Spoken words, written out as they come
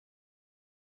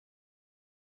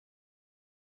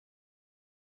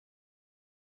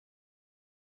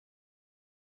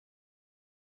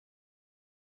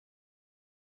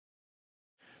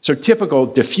So typical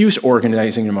diffuse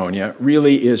organizing pneumonia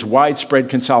really is widespread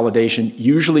consolidation,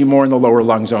 usually more in the lower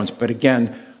lung zones. But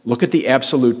again, look at the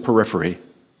absolute periphery.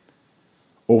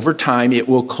 Over time, it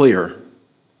will clear.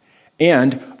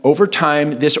 And over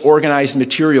time, this organized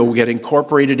material will get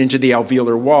incorporated into the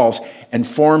alveolar walls and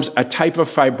forms a type of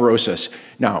fibrosis.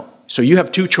 Now, so you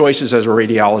have two choices as a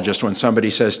radiologist when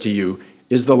somebody says to you,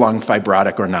 is the lung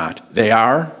fibrotic or not? They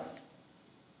are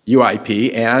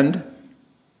UIP and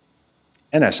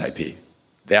NSIP.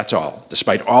 That's all,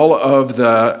 despite all of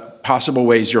the possible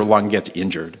ways your lung gets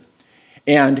injured.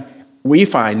 And we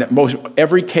find that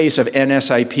every case of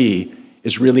NSIP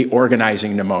is really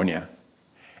organizing pneumonia.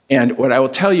 And what I will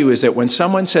tell you is that when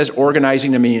someone says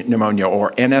organizing pneumonia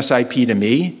or NSIP to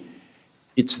me,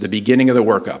 it's the beginning of the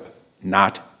workup,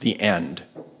 not the end.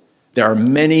 There are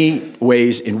many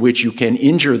ways in which you can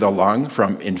injure the lung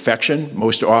from infection,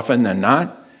 most often than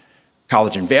not,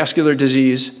 collagen vascular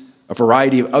disease, a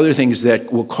variety of other things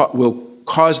that will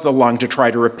cause the lung to try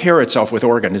to repair itself with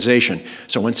organization.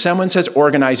 So when someone says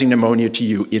organizing pneumonia to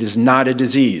you, it is not a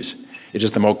disease. It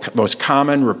is the most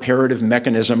common reparative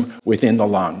mechanism within the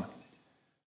lung.